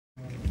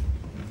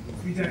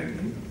speech and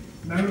everything.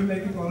 Now I would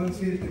like to call on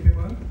stage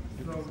Dipyaman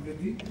from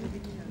Delhi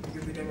to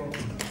give the demo.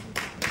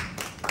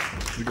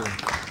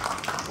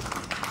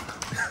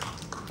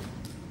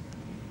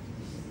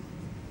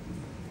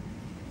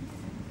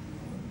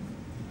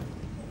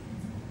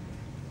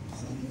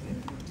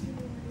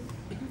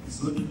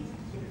 Good.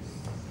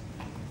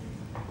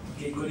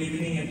 Okay, good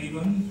evening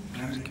everyone. I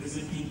am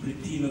representing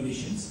Pretty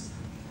Innovations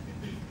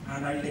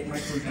and I'll take my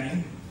full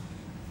time.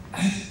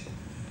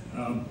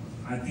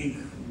 I think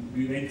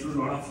we went through a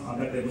lot of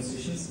other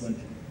demonstrations, but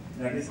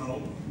that is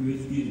how we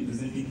will be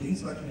representing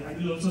things. But I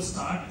will also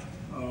start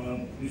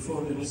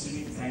before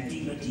demonstrating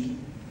thanking the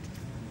team.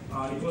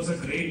 It was a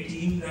great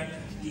team that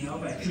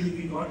hubHyd, actually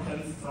we got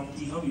help from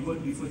hubHyd even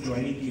before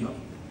joining hubHyd.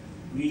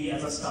 We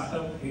as a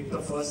startup hit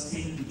the first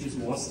thing, which is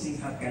worst thing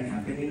can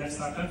happen in a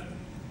startup.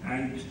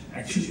 And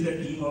actually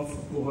the team of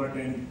hubHyd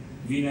and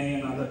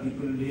Vinay and other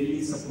people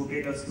really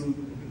supported us to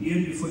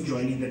even before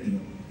joining the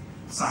team.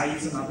 Sai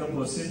is another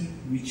person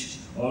which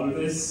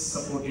always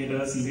supported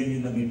us even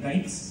in the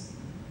midnights.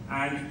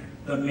 And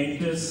the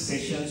mentors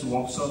sessions,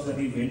 workshops that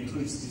we went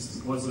through,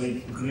 it was a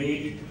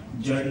great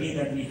journey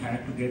that we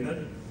had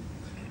together.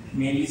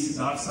 Mainly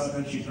Siddharth sir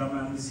and Shikra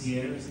ma'am is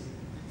here.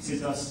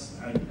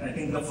 I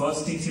think the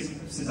first thing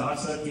Siddharth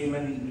sir came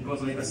and it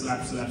was like a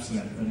slap,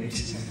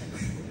 right?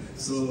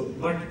 So,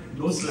 but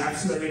those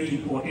slaps were very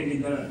important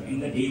in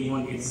the day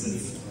one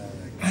itself.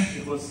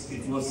 It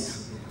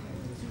was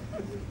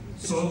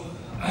so.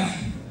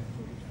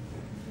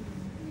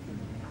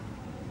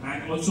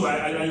 And also,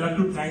 I love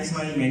to thank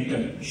my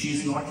mentor.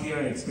 She's not here.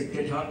 I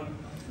expected her,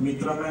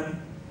 Mitra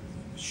ma'am.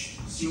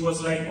 She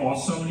was like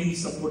awesomely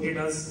supported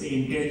us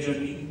the entire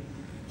journey.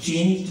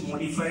 Changed,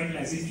 modified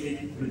as if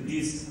like with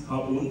this her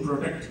own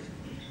product,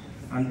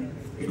 and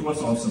it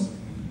was awesome.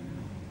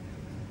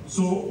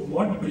 So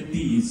what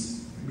Britti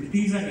is?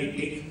 Britti is an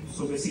edtech.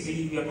 So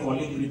basically we are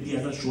calling Britti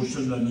as a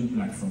social learning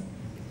platform.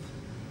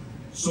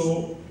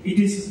 So it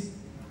is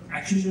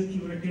actually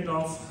curated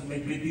of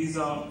like Britti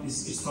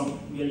is from,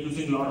 we are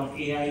using a lot of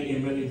AI,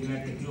 ML,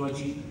 internet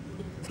technology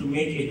to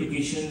make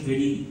education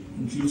very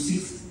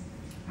inclusive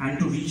and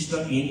to reach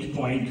the end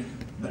point,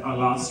 our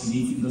last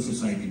leaf in the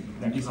society.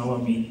 That is our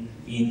main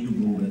aim to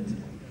go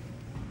with.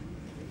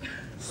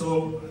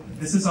 So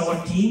this is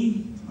our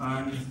team,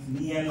 and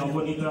me and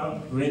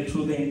Navonita went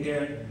through the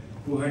entire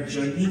hubHyd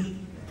journey.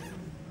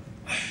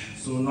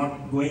 So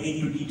not going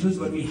into details,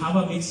 but we have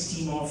a mixed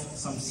team of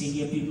some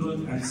senior people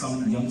and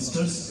some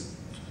youngsters,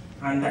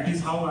 and that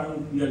is how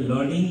we are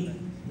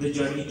learning the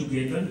journey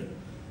together,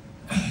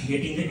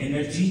 getting the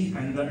energy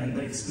and the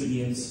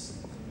experience.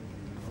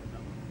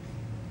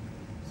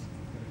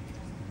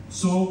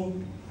 So,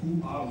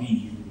 who are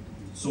we?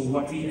 So,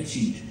 what we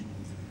achieved?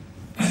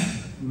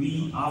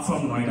 We are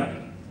from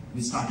Noida.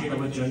 We started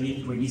our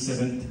journey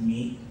 27th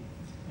May.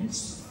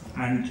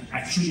 And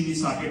actually, we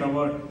started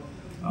our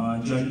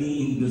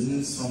journey in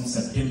business from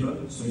September.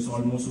 So, it's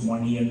almost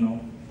 1 year now.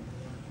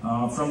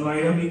 From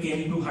Noida, we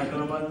came to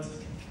Hyderabad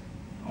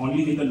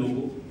only with the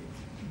logo,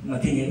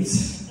 nothing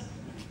else.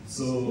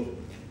 So,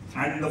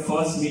 and the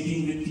first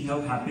meeting with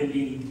hubHyd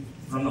happened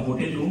from the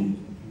hotel room.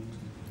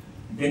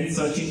 Then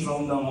searching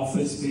from the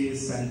office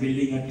space and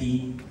building a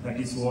team. That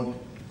is what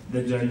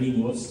the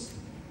journey was.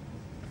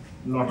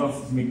 A lot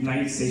of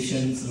midnight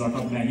sessions, a lot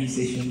of Maggie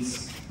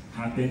sessions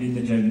happened in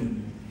the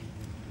journey.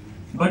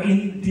 But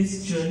in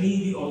this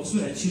journey, we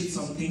also achieved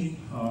something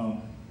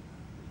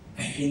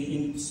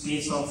in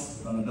space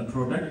of the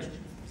product.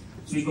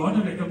 So we got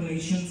a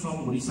recognition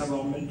from Odisha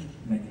government,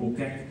 like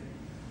OCAC.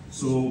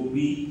 So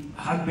we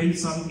have built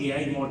some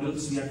AI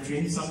models, we have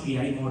trained some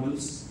AI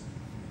models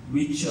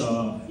which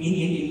in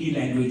Hindi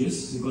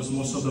languages, because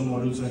most of the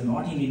models were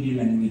not in Hindi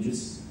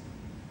languages,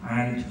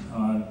 and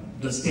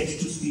the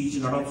text-to-speech, a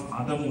lot of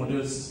other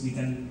models, we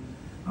can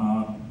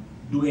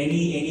do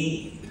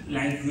any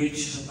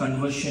language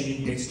conversion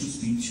in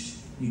text-to-speech.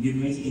 We give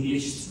an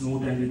English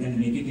note and we can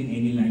make it in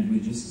any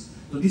languages.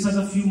 So these are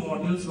the few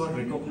models who are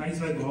recognized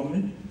by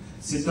government.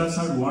 Siddharth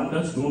sir warned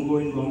us, don't go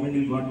in government,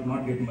 you will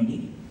not get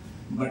money.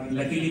 But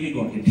luckily we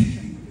got it.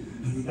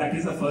 That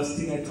is the first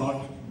thing I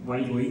thought.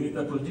 While going with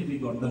the project, we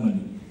got the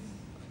money.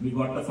 We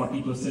got the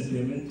 40%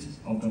 payment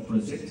of the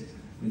project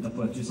with the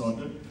purchase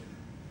order.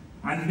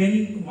 And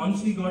then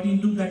once we got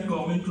into that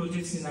government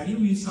project scenario,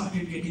 we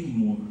started getting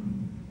more.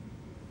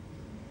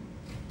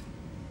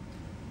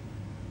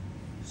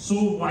 So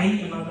why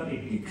another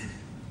edtech?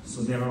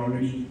 So there are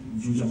already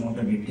huge amount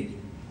of edtech.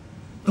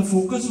 The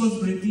focus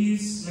was Britti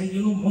is like,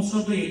 most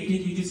of the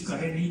edtech which is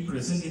currently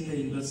present in the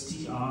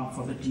industry are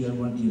for the tier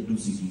 1, tier 2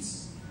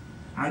 cities.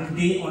 And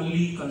they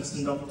only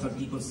consist of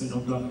 30%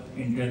 of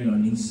the entire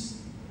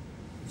learnings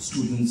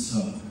students.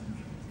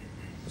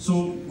 So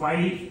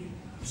why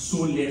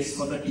so less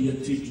for the tier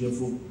 3, tier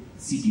 4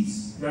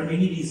 cities? There are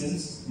many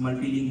reasons.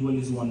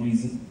 Multilingual is one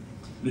reason.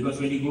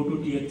 Because when you go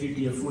to tier 3,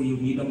 tier 4, you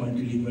need a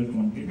multilingual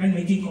content. And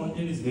making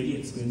content is very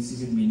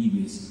expensive in many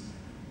ways.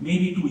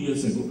 Maybe 2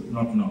 years ago,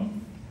 not now.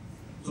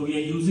 So we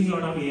are using a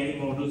lot of AI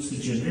models to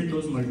generate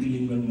those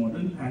multilingual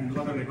models and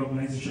got a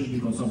recognition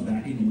because of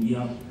that in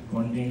ODIA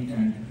content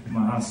and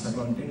Maharashtra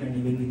content, and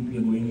even we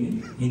are going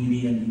in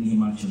Hindi and in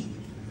Himachal.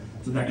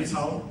 So that is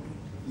how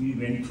we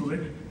went through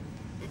it.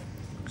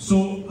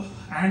 So,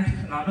 and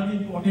another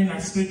important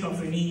aspect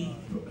of any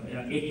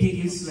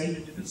EdTech is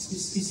like,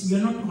 we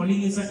are not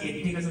calling it an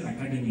EdTech as an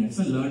academia, it's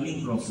a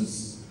learning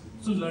process.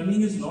 So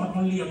learning is not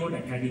only about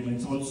academia,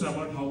 it's also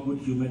about how good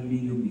human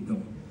being you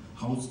become,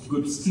 how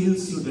good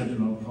skills you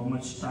develop, how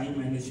much time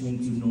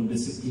management you know,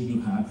 discipline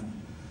you have.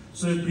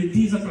 So hubHyd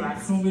is a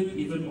platform with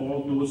even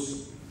all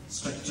those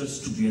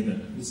structures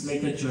together. It's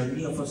like a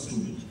journey of a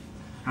student.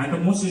 And the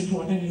most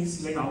important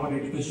is like our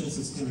education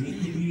system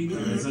need to be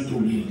result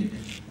oriented.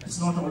 It's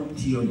not all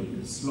theory,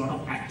 it's a lot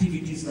of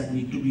activities that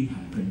need to be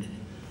happened.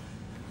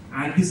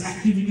 And these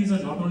activities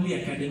are not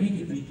only academic,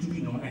 it need to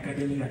be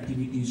non-academic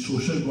activities,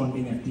 social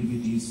bonding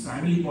activities,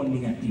 family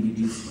bonding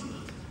activities.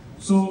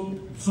 So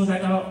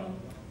that a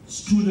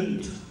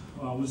student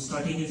who's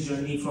starting his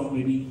journey from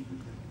maybe,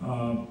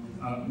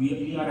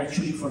 we are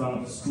actually for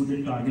our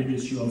student target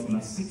ratio of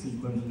class 6,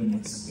 we'll go to the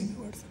next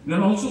thing. We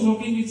are also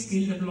working with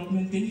skill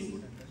development things.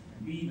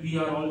 We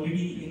are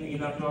already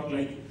in our talk,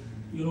 like,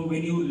 you know,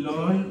 when you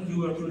learn,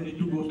 you are need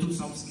to go through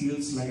some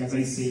skills, like as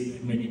I say,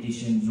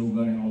 meditation,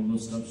 yoga, and all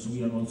those stuff. So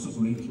we are also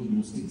going through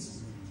those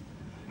things.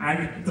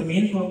 And the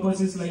main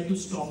purpose is like to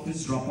stop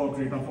this dropout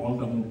rate of all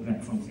the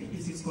platforms.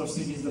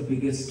 86% is the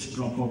biggest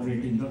dropout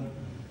rate in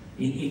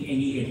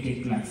any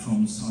EdTech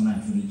platforms on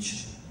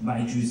average.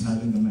 Byju is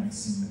having the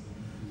maximum.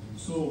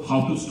 So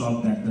how to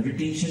stop that? The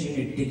retention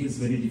in EdTech is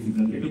very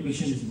difficult.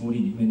 Education is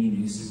boring in many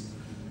ways.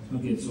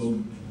 Okay,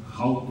 so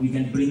how we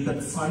can bring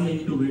that fun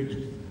into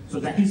it. So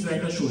that is where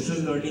the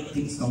social learning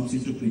things comes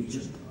into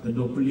picture. The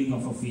doping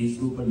of a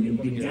Facebook or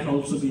LinkedIn can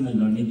also be in a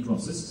learning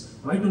process.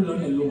 Why to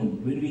learn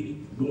alone when we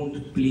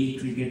don't play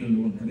cricket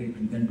alone, correct?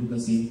 We can do the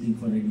same thing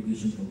for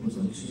education purpose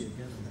also.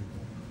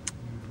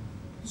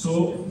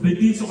 So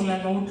hubHyd is all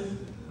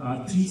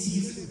about 3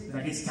 C's,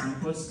 that is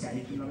campus,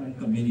 curriculum and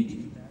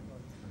community.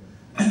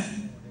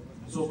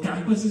 So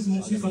campus is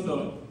mostly for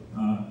the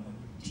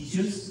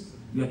teachers.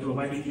 We are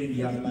providing them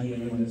ERP,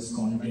 LMS,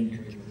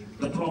 content.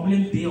 The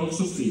problem they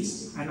also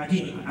face, and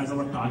again, as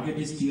our target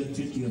is tier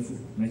 3, tier 4,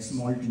 like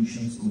small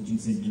tuitions, coaching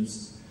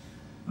centers,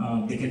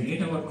 they can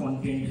get our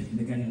content,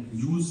 they can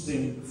use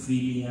them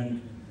freely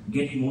and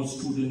get more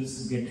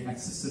students, get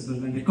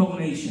accessible and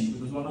recognition,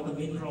 because one of the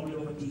main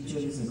problems of a teacher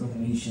is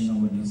recognition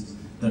nowadays,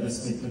 the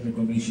respect and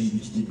recognition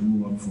which they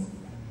do work for.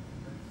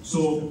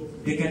 So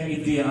they can,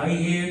 if they are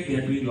here, they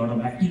are doing a lot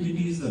of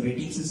activities, the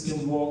rating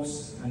system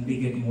works, and they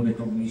get more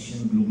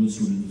recognition, global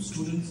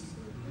students.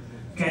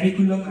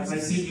 Curriculum, as I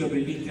said, we are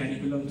building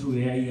curriculum through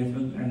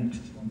AI/ML and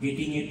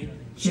getting it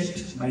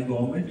checked by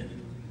government.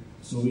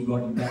 So we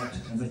got that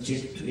as a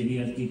checked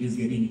area, it is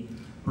getting,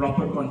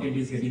 proper content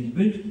is getting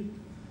built.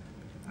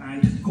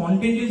 And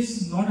content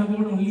is not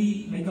about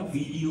only like a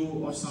video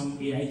or some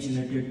AI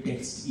generated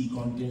text,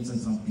 e-contents and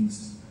some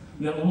things.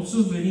 We are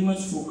also very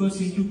much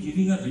focused into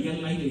giving a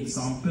real life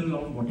example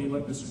of whatever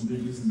the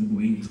student is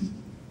going through.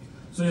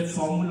 So a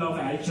formula of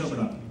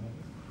algebra,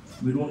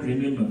 we don't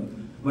remember,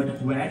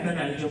 but where that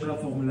algebra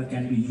formula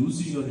can be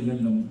used in your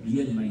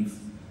real life,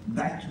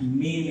 that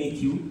may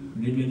make you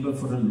remember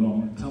for a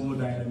long,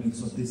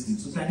 thermodynamics of this thing.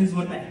 So that is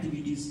what the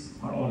activities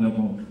are all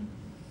about.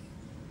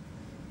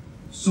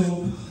 So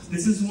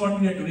this is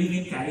what we are doing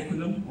in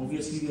curriculum.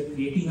 Obviously we are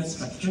creating a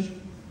structure.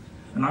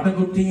 Another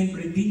good thing in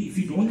hubHyd, if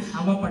you don't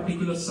have a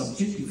particular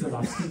subject, if you're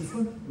asking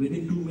for,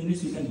 within 2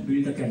 minutes we can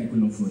build a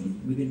curriculum for you,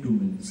 within 2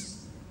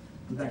 minutes.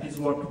 So that is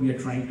what we are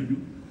trying to do.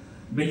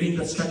 Building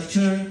the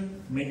structure,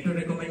 mentor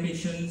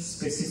recommendations,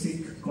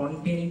 specific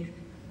content,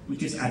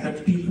 which is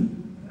adaptive.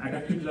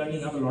 Adaptive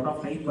learning have a lot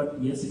of hype, but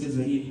yes, it is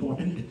very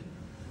important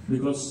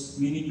because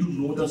we need to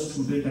know the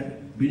student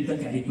and build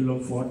a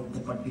curriculum for the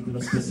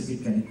particular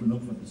specific curriculum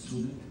for the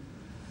student.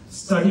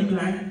 Study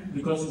plan,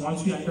 because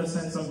once we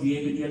understand some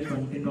behavioral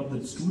content of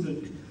the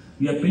student,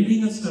 we are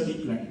building a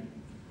study plan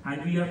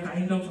and we are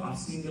kind of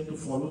asking them to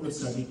follow the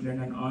study plan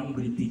and earn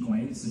hubHyd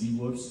coins,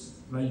 rewards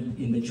while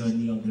in the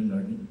journey of the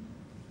learning.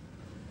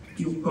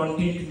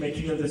 Content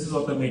material, this is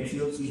all the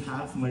materials we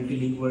have,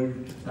 multilingual,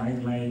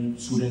 timeline,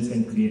 students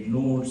can create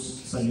notes,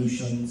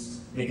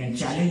 solutions, they can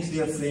challenge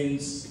their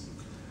friends.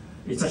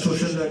 It's a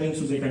social learning,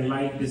 so they can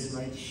like,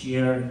 dislike,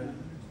 share,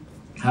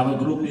 have a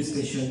group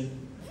discussion,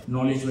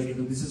 knowledge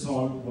variable. This is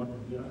all what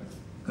we are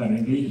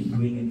currently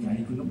doing in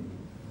curriculum.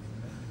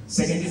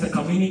 Second is the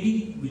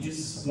community, which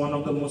is one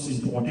of the most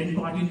important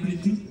part in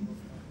hubHyd.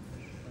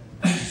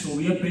 So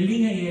we are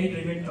building an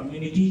AI-driven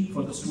community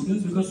for the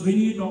students, because when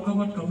you talk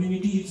about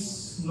community,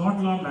 it's not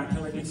a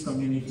mathematics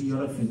community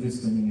or a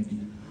physics community.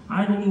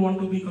 I don't want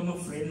to become a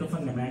friend of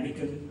an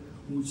American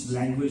whose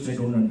language I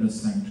don't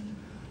understand.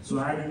 So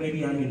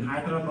maybe I'm in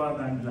Hyderabad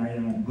and I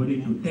am good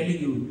into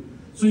Telugu.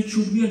 So it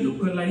should be a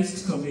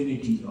localized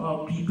community,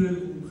 or people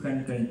who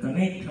can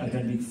connect,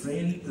 can be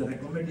friends. The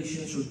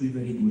recommendation should be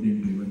very good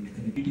into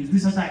it.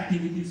 These are the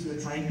activities we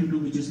are trying to do,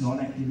 which is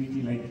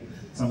non-activity, like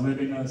some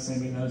webinars,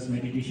 seminars,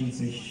 meditation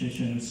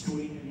sessions,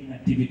 storytelling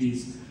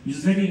activities, which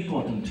is very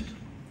important.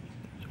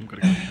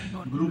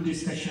 Group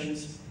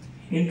discussions,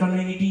 In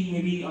community,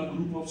 maybe a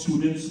group of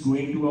students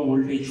going to an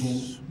old age home,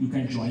 you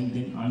can join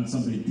them, earn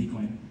some Riddhi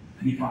coin,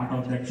 be part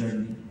of that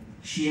journey,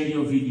 share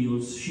your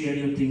videos, share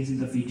your things in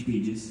the feed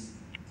pages.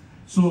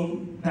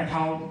 So that's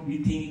how we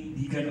think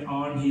he can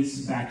earn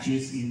his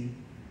batches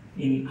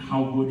in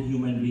how good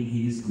human being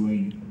he is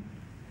going.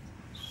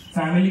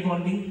 Family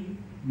bonding,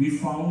 we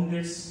found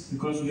this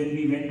because when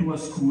we went to a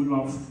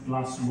school of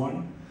class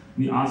 1,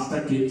 we asked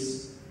the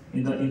kids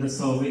in the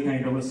survey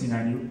kind of a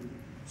scenario,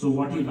 so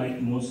what do you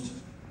like most?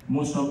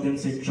 Most of them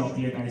said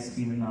chocolate, ice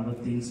cream and other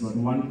things, but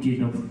one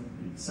kid of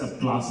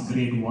class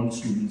grade 1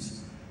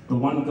 students, the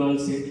one girl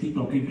said, keep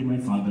talking to my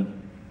father.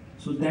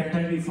 So that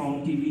time we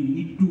found that we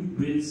need to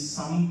build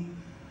some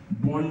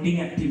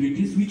bonding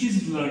activities which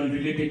is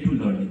related to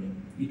learning.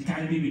 It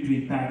can be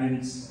between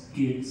parents,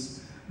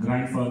 kids,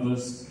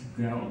 grandfathers,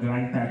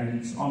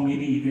 grandparents, or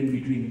maybe even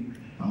between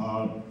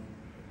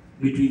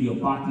your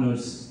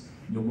partners,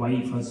 your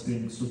wife,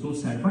 husband, so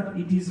those kind, but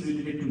it is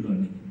related to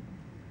learning.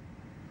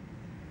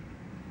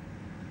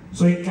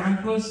 So in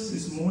campus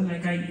is more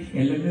like a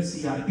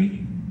LMS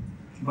ERP,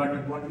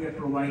 but what we are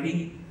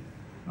providing,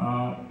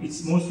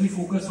 it's mostly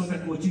focused on the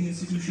coaching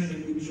institution,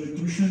 individual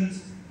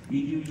tuitions,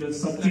 individual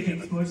subject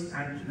experts,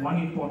 and one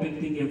important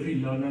thing,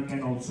 every learner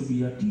can also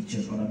be a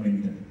teacher or a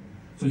mentor.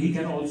 So he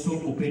can also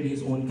open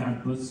his own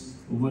campus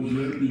over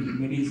here.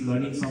 Maybe he's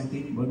learning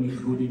something, but he's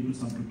good into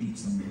something to teach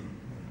something.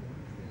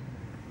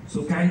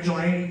 So can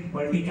join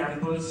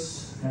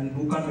multi-campus and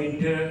book a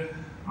mentor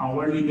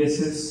hourly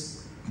basis.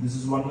 This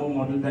is one more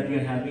model that we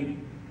are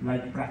having,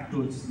 like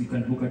practicals. We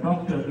can book a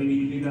doctor, maybe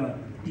you need a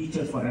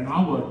teacher for an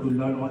hour to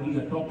learn only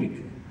a topic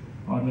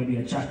or maybe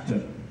a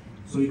chapter.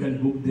 So you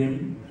can book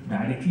them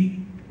directly.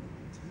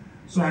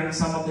 So and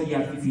some of the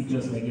ERP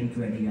features like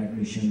inquiry,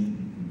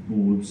 admission,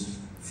 boards,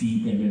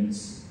 fee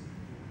payments.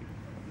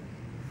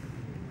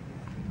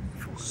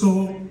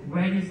 So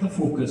where is the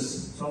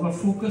focus? So our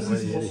focus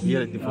is mostly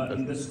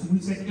in the school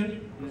sector.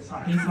 We're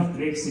starting from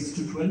grade 6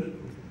 to 12.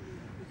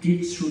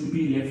 Kids should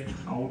be left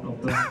out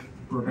of the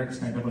products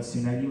kind of a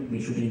scenario.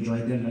 They should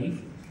enjoy their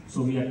life.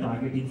 So we are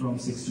targeting from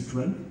 6 to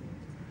 12.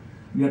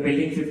 We are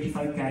building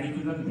 55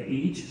 curriculum, the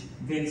age.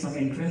 Then some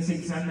entrance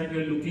exam that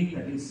we are looking,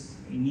 that is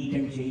NEET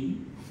and JEE.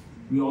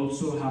 We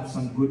also have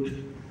some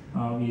good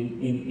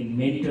in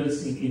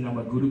mentors in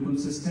our Gurukul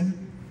system.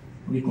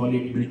 We call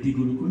it Vritti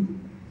Gurukul.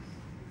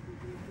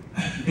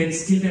 Then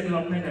skill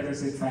development,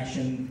 as I said,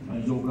 fashion,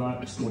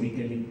 yoga,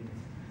 storytelling.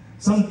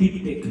 Some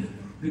deep tech,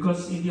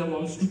 because India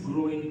wants to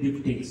grow in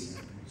deep techs.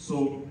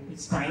 So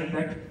it's time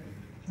that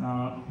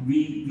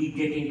we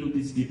get into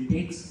these deep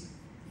techs.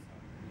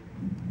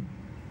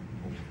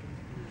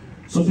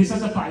 So these are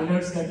the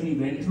pilots that we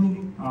went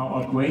through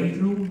or going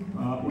through.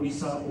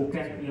 Odisha,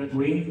 OCAT, we are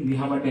going. We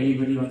have a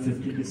delivery on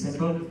 15th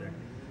December.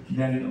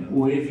 Then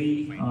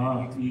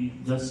OAV, we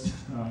just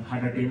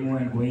had a demo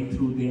and going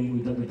through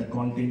them with the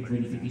content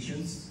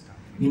verifications.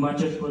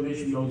 Himachal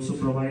Pradesh, we also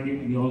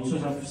provided. We also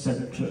have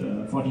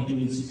 42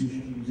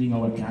 institutions using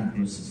our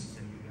campuses.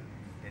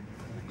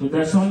 So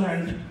that's all.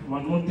 And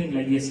one more thing,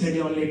 like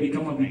yesterday only I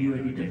became a video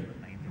editor.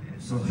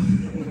 So,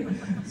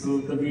 so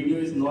the video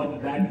is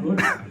not that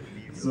good.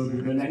 So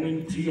we're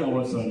learning 3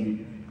 hours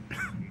only.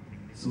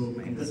 So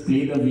I can just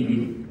play the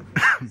video.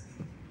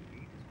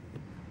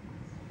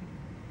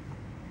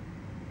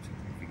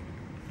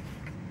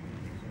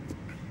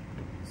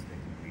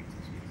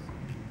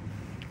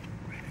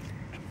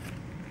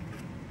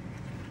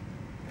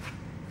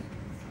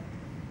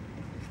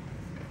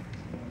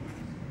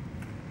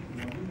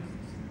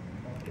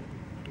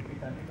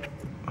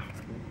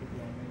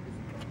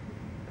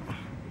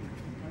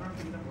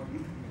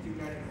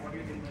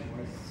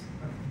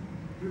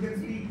 You can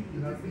speak.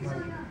 You have to mic. Okay,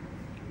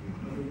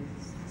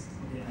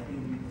 I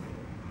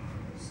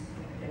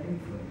think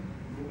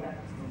can we go back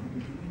from the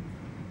beginning?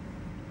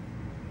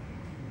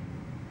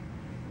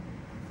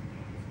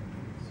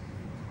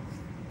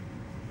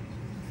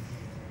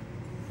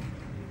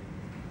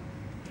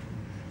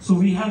 So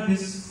we have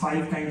these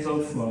 5 kinds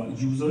of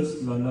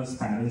users: learners,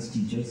 parents,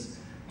 teachers,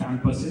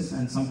 campuses,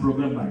 and some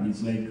program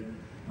bodies like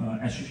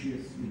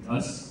associates with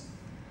us.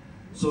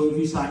 So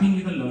we're starting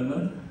with a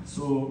learner.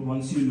 So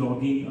once you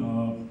log in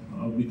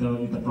with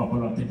the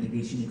proper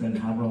authentication, you can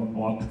have a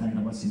auth kind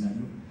of a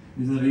scenario.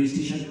 This is a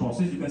registration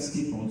process. You can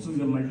skip also.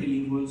 We are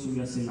multilingual, so we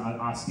are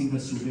asking the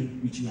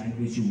student which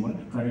language you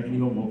want. Currently,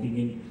 we are working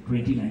in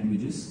 20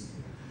 languages.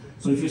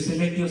 So if you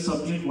select your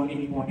subject, one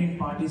important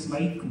part is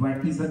like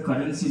what is the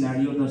current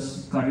scenario, the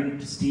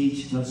current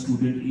stage the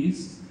student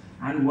is,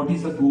 and what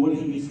is the goal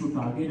he needs to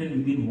target and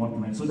within what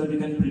time, so that we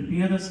can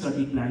prepare a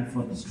study plan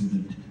for the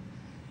student.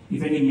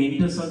 If any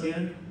mentors are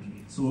there,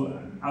 so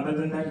other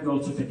than that, we're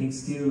also taking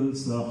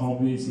skills,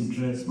 hobbies,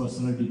 interests,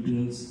 personal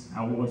details,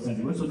 awards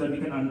and awards, so that we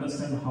can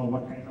understand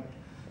what kind of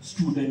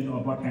student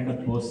or what kind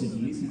of person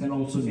he is. You can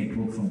also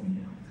network from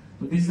here.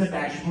 So this is the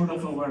dashboard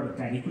of our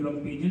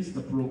curriculum pages,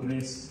 the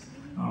progress,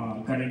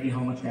 currently how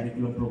much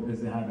curriculum progress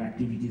they have,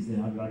 activities they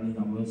have, learning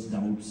hours,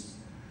 doubts.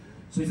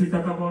 So if you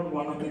talk about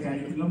one of the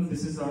curriculum,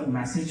 this is a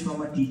message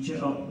from a teacher,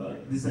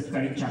 this is the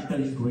current chapter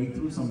is going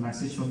through, some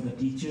message from the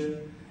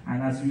teacher,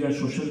 and as we are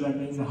social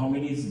learning, how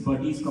many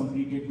buddies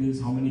completed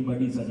this, how many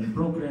buddies are in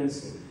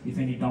progress, if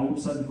any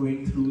doubts are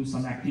going through,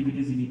 some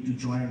activities you need to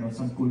join or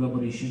some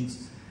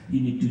collaborations you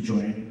need to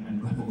join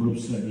and have a group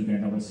study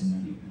kind of a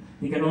scenario.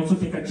 You can also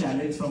take a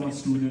challenge from a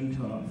student,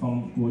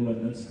 from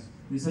co-learners.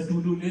 This is a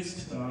to-do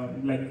list,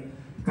 like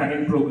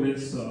current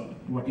progress,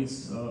 what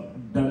is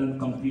done,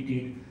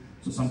 completed,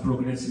 so some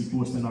progress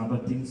reports and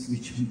other things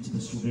which the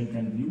student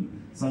can view.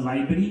 It's a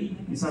library,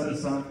 it's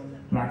a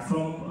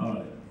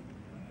platform,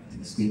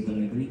 escape the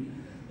library.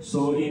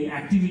 So in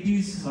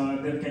activities,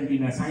 there can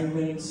be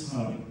assignments.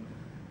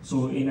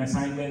 So in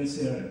assignments,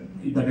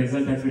 if the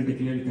result has been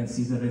declared, you can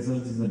see the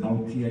results, is a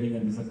doubt clearing,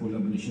 and there's a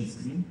collaboration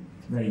screen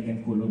where you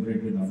can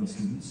collaborate with other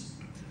students.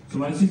 So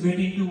once you get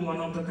into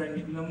one of the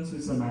curriculums,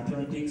 it's a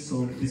mathematics.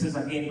 So this is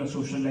again the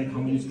social, like how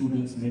many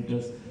students,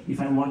 mentors. If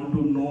I want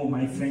to know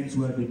my friends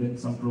who are given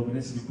some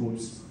progress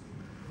reports.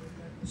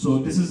 So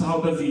this is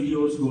how the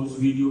videos goes,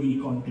 video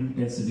e-content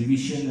test,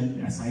 revision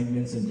and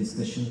assignments and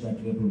discussions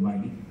that we are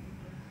providing.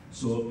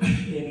 So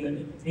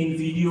in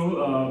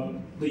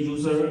video, the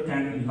user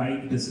can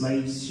like,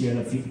 dislike, share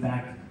a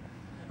feedback,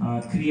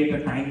 create a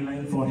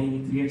timeline for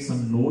him, create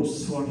some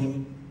notes for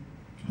him.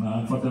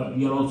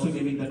 We are also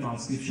giving the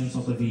transcriptions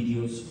of the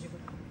videos.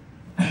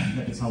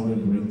 That is how we are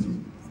going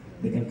through.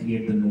 They can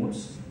create the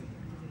notes.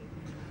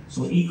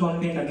 So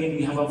e-content, again,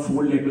 we have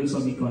 4 levels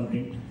of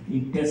e-content.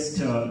 In test,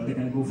 they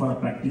can go for a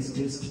practice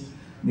test.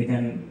 They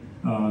can,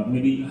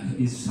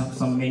 maybe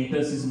some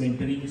mentors is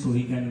mentoring, so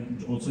he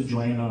can also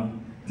join a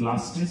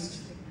class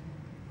test.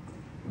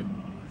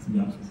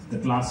 The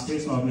class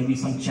test, or maybe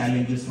some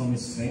challenges from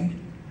his friend.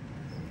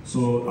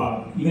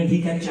 So even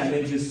he can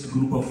challenge his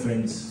group of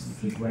friends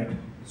if required.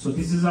 So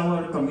this is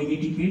our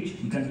community page.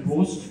 He can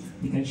post,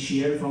 he can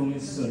share from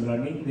his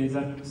learning. There's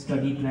a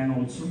study plan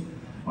also,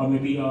 or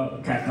maybe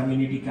a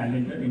community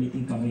calendar,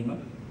 anything coming up.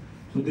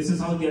 So this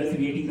is how they are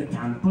creating the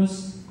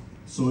campus.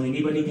 So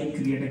anybody can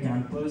create a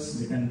campus.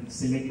 They can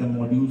select the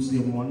modules they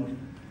want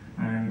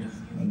and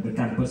the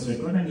campus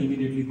record and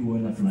immediately go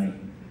and apply.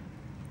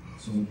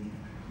 So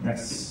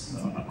that's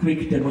a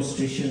quick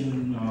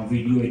demonstration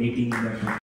video editing that